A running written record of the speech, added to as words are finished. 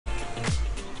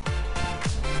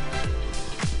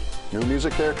New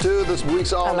music there too. This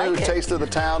week's all-new Taste of the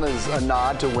Town is a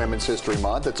nod to Women's History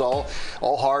Month. It's all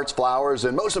hearts, flowers,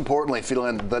 and most importantly,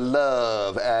 feeling the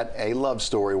love at a Love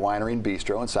Story Winery and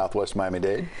Bistro in Southwest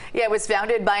Miami-Dade. Yeah, it was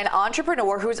founded by an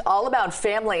entrepreneur who's all about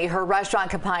family. Her restaurant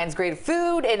combines great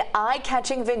food and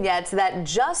eye-catching vignettes that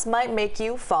just might make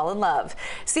you fall in love.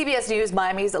 CBS News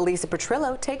Miami's Lisa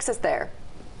Petrillo takes us there.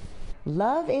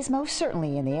 Love is most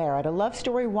certainly in the air at a Love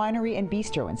Story Winery and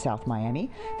Bistro in South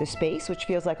Miami. The space, which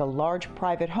feels like a large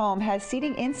private home, has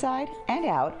seating inside and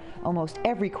out. Almost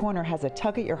every corner has a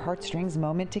tug-at-your-heart-strings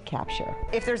moment to capture.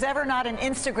 If there's ever not an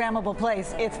Instagrammable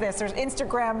place, it's this. There's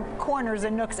Instagram corners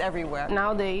and nooks everywhere.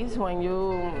 Nowadays, when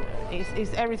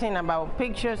it's everything about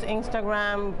pictures,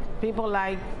 Instagram, people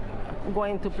like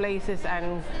going to places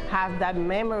and have that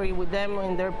memory with them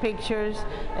in their pictures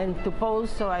and to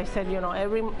post. So I said, you know,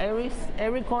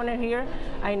 every corner here,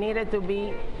 I needed to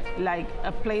be like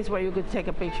a place where you could take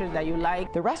a picture that you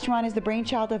like. The restaurant is the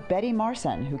brainchild of Betty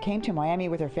Marson, who came to Miami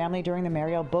with her family during the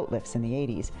Mariel boat lifts in the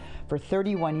 80s. For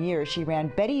 31 years, she ran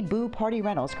Betty Boo Party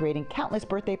Rentals, creating countless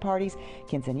birthday parties,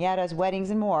 quinceañeras, weddings,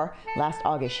 and more. Last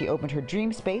August, she opened her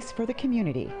dream space for the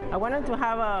community. I wanted to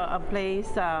have a place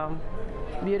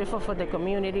beautiful for the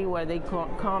community where they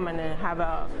come and have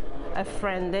a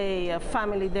friend day, a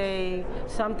family day,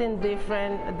 something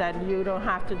different that you don't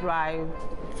have to drive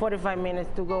 45 minutes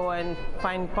to go and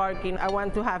find parking. I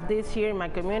want to have this here in my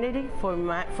community for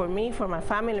me, for my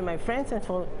family, my friends, and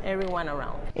for everyone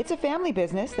around. It's a family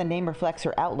business. The name reflects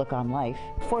her outlook on life.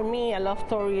 For me, a love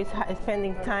story is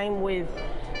spending time with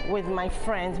my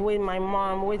friends, with my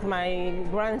mom, with my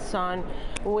grandson,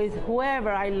 with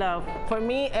whoever I love. For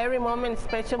me, every moment,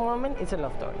 special moment, is a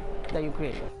love story that you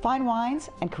create. Fine wines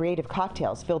and creative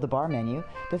cocktails fill the bar menu.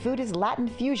 The food is Latin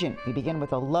fusion. We begin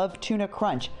with a love tuna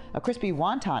crunch. A crispy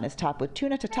wonton is topped with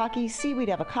tuna tataki, seaweed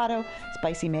avocado,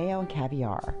 spicy mayo, and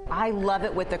caviar. I love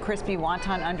it with the crispy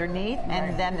wonton underneath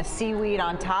and then the seaweed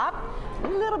on top. A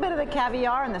little bit of the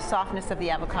caviar and the softness of the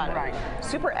avocado. Right.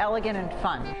 Super elegant and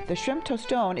fun. The shrimp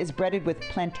tostone is breaded with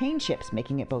plantain chips,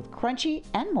 making it both crunchy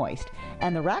and moist.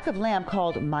 And the rack of lamb,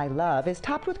 called My Love, is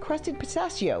topped with crusted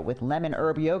pistachio with lemon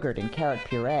herb yogurt and carrot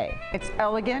puree. It's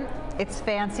elegant, it's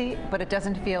fancy, but it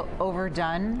doesn't feel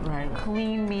overdone. Right.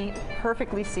 Clean meat,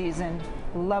 perfectly seasoned,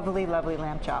 lovely, lovely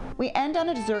lamb chop. We end on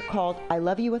a dessert called I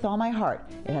Love You With All My Heart.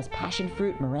 It has passion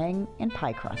fruit, meringue, and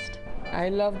pie crust. I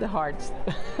love the hearts.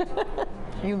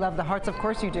 You love the hearts, of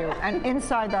course you do. And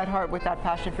inside that heart with that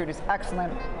passion fruit is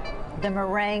excellent. The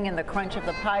meringue and the crunch of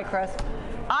the pie crust.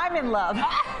 I'm in love.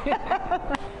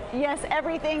 Yes,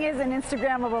 everything is an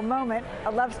Instagrammable moment.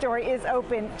 A Love Story is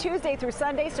open Tuesday through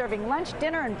Sunday, serving lunch,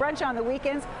 dinner, and brunch on the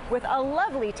weekends with a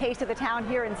lovely taste of the town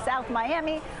here in South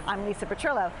Miami. I'm Lisa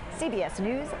Petrillo, CBS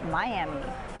News, Miami.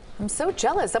 I'm so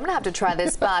jealous. I'm going to have to try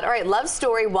this spot. All right, Love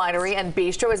Story Winery and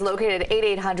Bistro is located at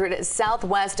 8800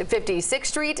 Southwest 56th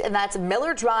Street, and that's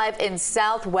Miller Drive in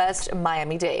Southwest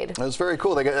Miami-Dade. That's very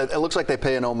cool. It looks like they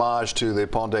pay an homage to the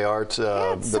Pont des Arts,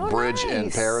 the bridge in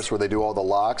Paris where they do all the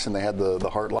locks, and they had the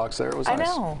heart locks there. It was nice. I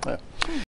know. Yeah.